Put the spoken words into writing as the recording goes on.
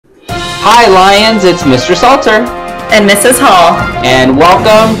Hi Lions, it's Mr. Salter. And Mrs. Hall. And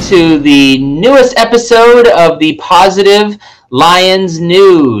welcome to the newest episode of the PAWSitive Lions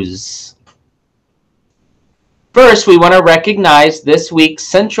News. First, we want to recognize this week's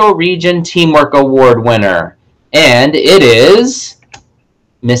Central Region Teamwork Award winner. And it is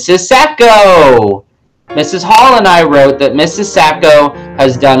Mrs. Sacco. Mrs. Hall and I wrote that Mrs. Sacco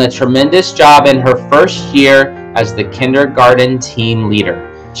has done a tremendous job in her first year as the kindergarten team leader.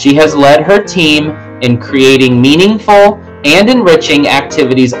 She has led her team in creating meaningful and enriching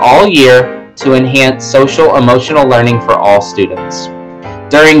activities all year to enhance social-emotional learning for all students.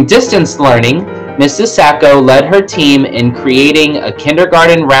 During distance learning, Mrs. Sacco led her team in creating a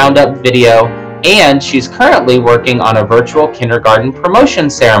kindergarten roundup video, and she's currently working on a virtual kindergarten promotion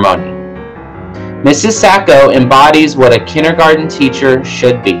ceremony. Mrs. Sacco embodies what a kindergarten teacher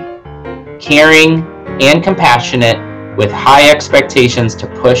should be: caring and compassionate, with high expectations to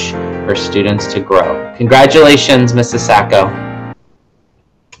push her students to grow. Congratulations, Mrs. Sacco.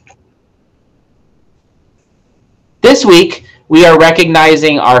 This week, we are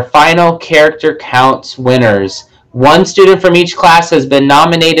recognizing our final character counts winners. One student from each class has been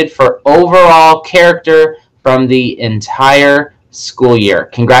nominated for overall character from the entire school year.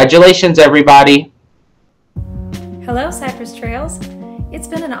 Congratulations, everybody. Hello, Cypress Trails. It's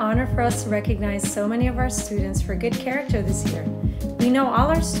been an honor for us to recognize so many of our students for good character this year. We know all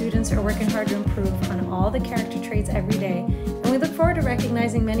our students are working hard to improve on all the character traits every day, and we look forward to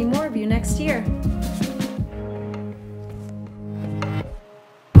recognizing many more of you next year.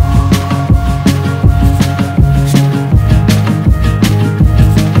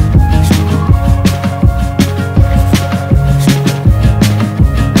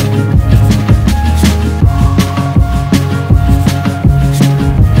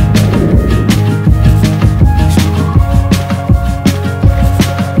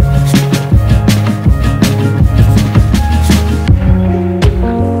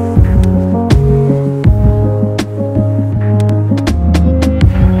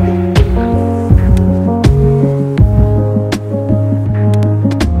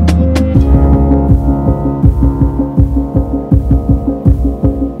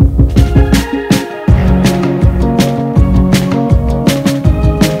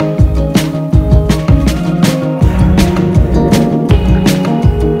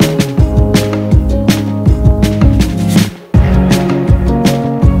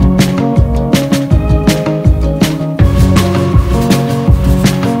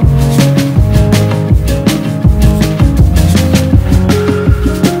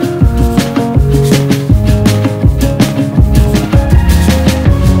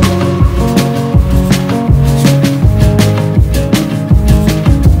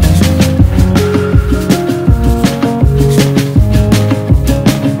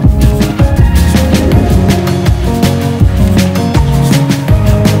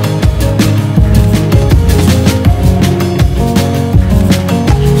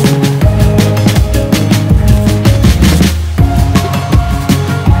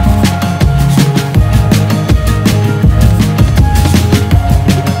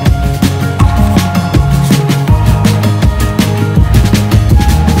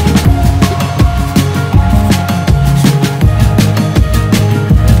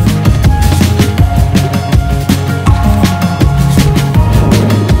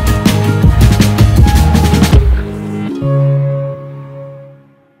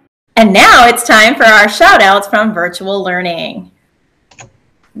 And now it's time for our shout-outs from virtual learning.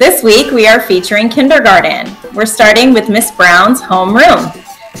 This week we are featuring kindergarten. We're starting with Miss Brown's homeroom.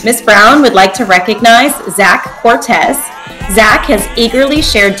 Miss Brown would like to recognize Zach Cortez. Zach has eagerly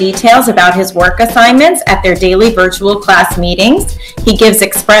shared details about his work assignments at their daily virtual class meetings. He gives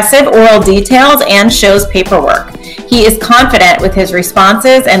expressive oral details and shows paperwork. He is confident with his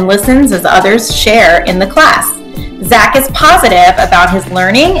responses and listens as others share in the class. Zach is positive about his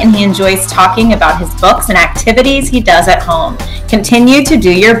learning, and he enjoys talking about his books and activities he does at home. Continue to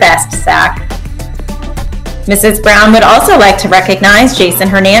do your best, Zach. Mrs. Brown would also like to recognize Jason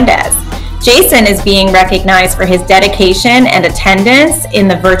Hernandez. Jason is being recognized for his dedication and attendance in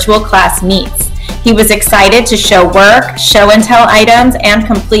the virtual class meets. He was excited to show work, show and tell items, and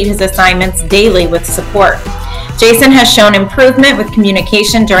complete his assignments daily with support. Jason has shown improvement with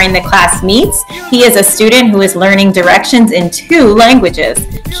communication during the class meets. He is a student who is learning directions in 2 languages.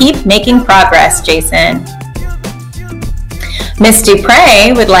 Keep making progress, Jason. Miss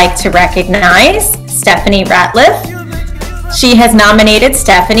Dupre would like to recognize Stephanie Ratliff. She has nominated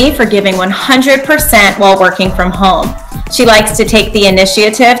Stephanie for giving 100% while working from home. She likes to take the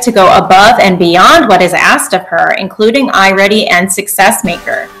initiative to go above and beyond what is asked of her, including iReady and Success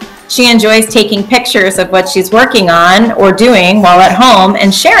Maker. She enjoys taking pictures of what she's working on or doing while at home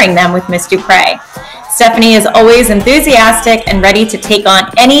and sharing them with Miss Dupre. Stephanie is always enthusiastic and ready to take on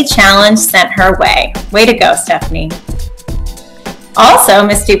any challenge sent her way. Way to go, Stephanie. Also,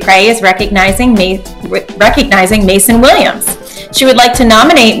 Miss Dupre is recognizing Mason Williams. She would like to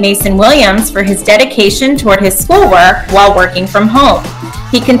nominate Mason Williams for his dedication toward his schoolwork while working from home.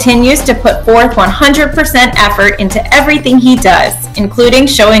 He continues to put forth 100% effort into everything he does, including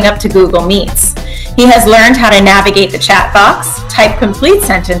showing up to Google Meets. He has learned how to navigate the chat box, type complete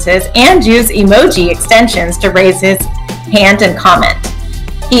sentences, and use emoji extensions to raise his hand and comment.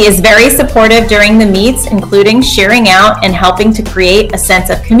 He is very supportive during the meets, including sharing out and helping to create a sense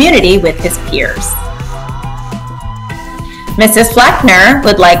of community with his peers. Mrs. Fleckner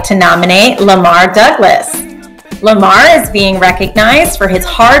would like to nominate Lamar Douglas. Lamar is being recognized for his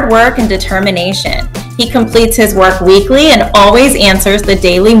hard work and determination. He completes his work weekly and always answers the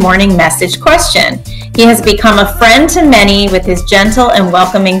daily morning message question. He has become a friend to many with his gentle and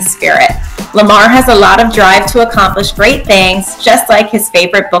welcoming spirit. Lamar has a lot of drive to accomplish great things, just like his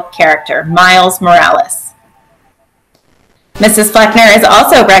favorite book character, Miles Morales. Mrs. Fleckner is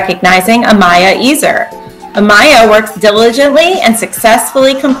also recognizing Amaya Easer. Amaya works diligently and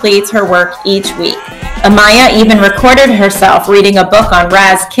successfully completes her work each week. Amaya even recorded herself reading a book on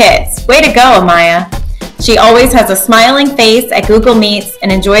Raz Kids. Way to go, Amaya! She always has a smiling face at Google Meets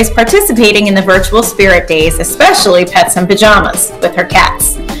and enjoys participating in the virtual spirit days, especially Pets in Pajamas with her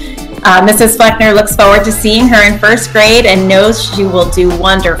cats. Mrs. Fleckner looks forward to seeing her in first grade and knows she will do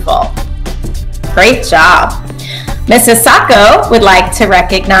wonderful. Great job. Mrs. Sacco would like to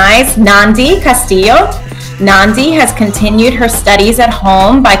recognize Nandi Castillo. Nandi has continued her studies at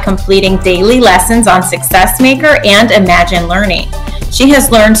home by completing daily lessons on Success Maker and Imagine Learning. She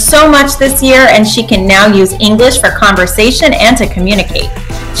has learned so much this year and she can now use English for conversation and to communicate.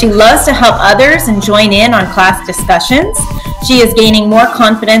 She loves to help others and join in on class discussions. She is gaining more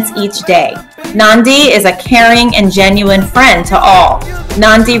confidence each day. Nandi is a caring and genuine friend to all.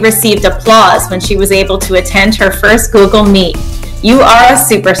 Nandi received applause when she was able to attend her first Google Meet. You are a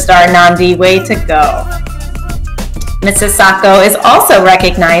superstar, Nandi. Way to go. Mrs. Sacco is also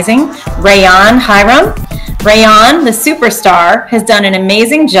recognizing Rayan Hiram. Rayan, the superstar, has done an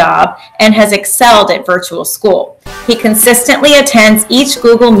amazing job and has excelled at virtual school. He consistently attends each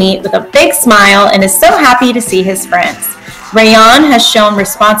Google Meet with a big smile and is so happy to see his friends. Rayan has shown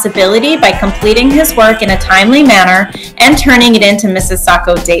responsibility by completing his work in a timely manner and turning it into Mrs.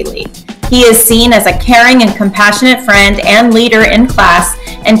 Sacco daily. He is seen as a caring and compassionate friend and leader in class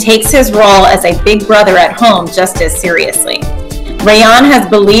and takes his role as a big brother at home just as seriously. Rayan has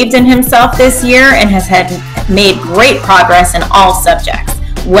believed in himself this year and has made great progress in all subjects.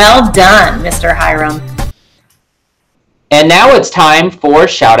 Well done, Mr. Hiram. And now it's time for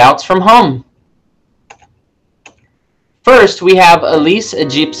shout-outs from home. First, we have Elise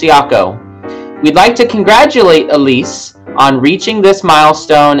Egyptiaco. We'd like to congratulate Elise on reaching this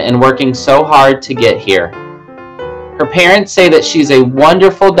milestone and working so hard to get here. Her parents say that she's a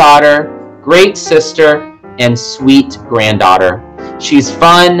wonderful daughter, great sister, and sweet granddaughter. She's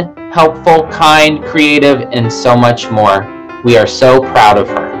fun, helpful, kind, creative, and so much more. We are so proud of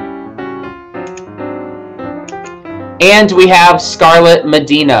her. And we have Scarlett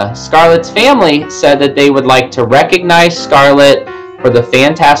Medina. Scarlett's family said that they would like to recognize Scarlett for the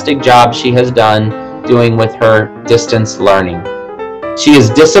fantastic job she has done doing with her distance learning. She is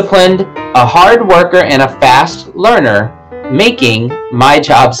disciplined, a hard worker, and a fast learner, making my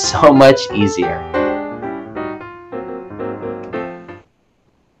job so much easier.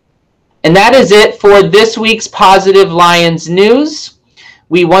 And that is it for this week's Positive Lions News.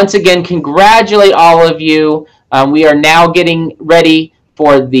 We once again congratulate all of you. We are now getting ready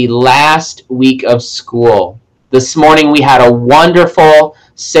for the last week of school. This morning we had a wonderful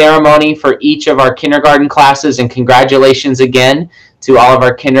ceremony for each of our kindergarten classes, and congratulations again to all of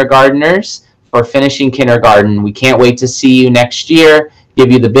our kindergartners for finishing kindergarten. We can't wait to see you next year,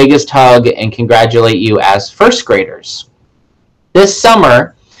 give you the biggest hug, and congratulate you as first graders. This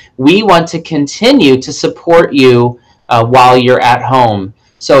summer, we want to continue to support you while you're at home.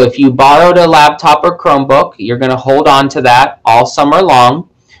 So if you borrowed a laptop or Chromebook, you're going to hold on to that all summer long.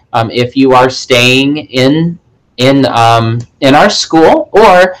 If you are staying in our school,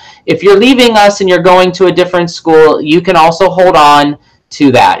 or if you're leaving us and you're going to a different school, you can also hold on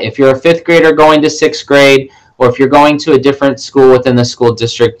to that. If you're a fifth grader going to sixth grade, or if you're going to a different school within the school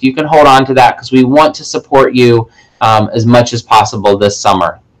district, you can hold on to that because we want to support you as much as possible this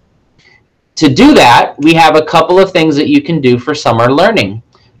summer. To do that, we have a couple of things that you can do for summer learning.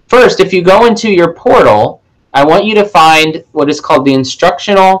 First, if you go into your portal, I want you to find what is called the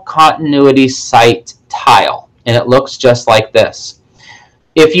Instructional Continuity Site tile, and it looks just like this.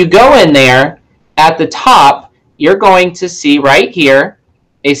 If you go in there, at the top, you're going to see right here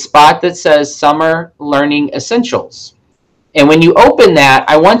a spot that says Summer Learning Essentials. And when you open that,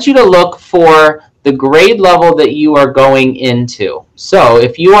 I want you to look for the grade level that you are going into. So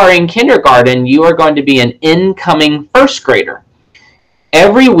if you are in kindergarten, you are going to be an incoming first grader.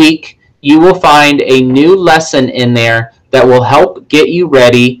 Every week, you will find a new lesson in there that will help get you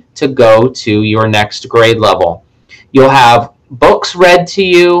ready to go to your next grade level. You'll have books read to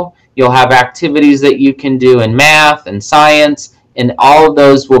you. You'll have activities that you can do in math and science, and all of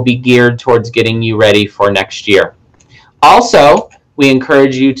those will be geared towards getting you ready for next year. Also, we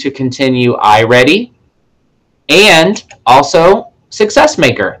encourage you to continue iReady and also Success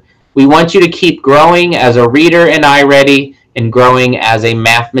Maker. We want you to keep growing as a reader in iReady and growing as a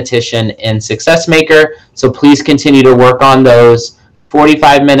mathematician in Success Maker. So please continue to work on those.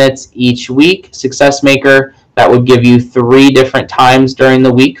 45 minutes each week, Success Maker. That would give you 3 different times during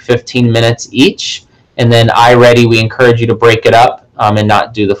the week, 15 minutes each. And then iReady, we encourage you to break it up and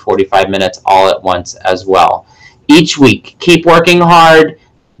not do the 45 minutes all at once as well. Each week, keep working hard.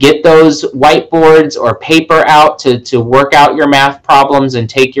 Get those whiteboards or paper out to work out your math problems and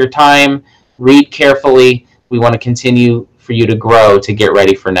take your time. Read carefully. We want to continue for you to grow to get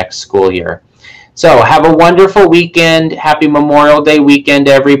ready for next school year. So have a wonderful weekend. Happy Memorial Day weekend,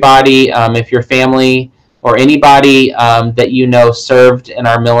 everybody. If your family or anybody that you know served in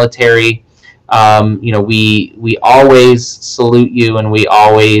our military, we always salute you and we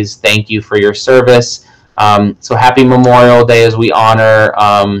always thank you for your service. So happy Memorial Day as we honor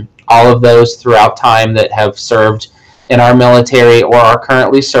all of those throughout time that have served in our military or are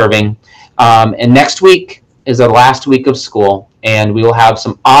currently serving. And next week is the last week of school, and we will have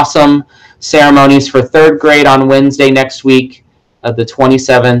some awesome ceremonies for 3rd grade on Wednesday next week, the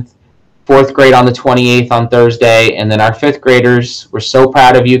 27th, 4th grade on the 28th on Thursday, and then our 5th graders, we're so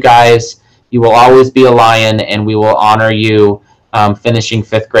proud of you guys. You will always be a lion, and we will honor you finishing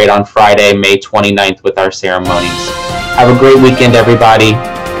 5th grade on Friday, May 29th with our ceremonies. Have a great weekend, everybody.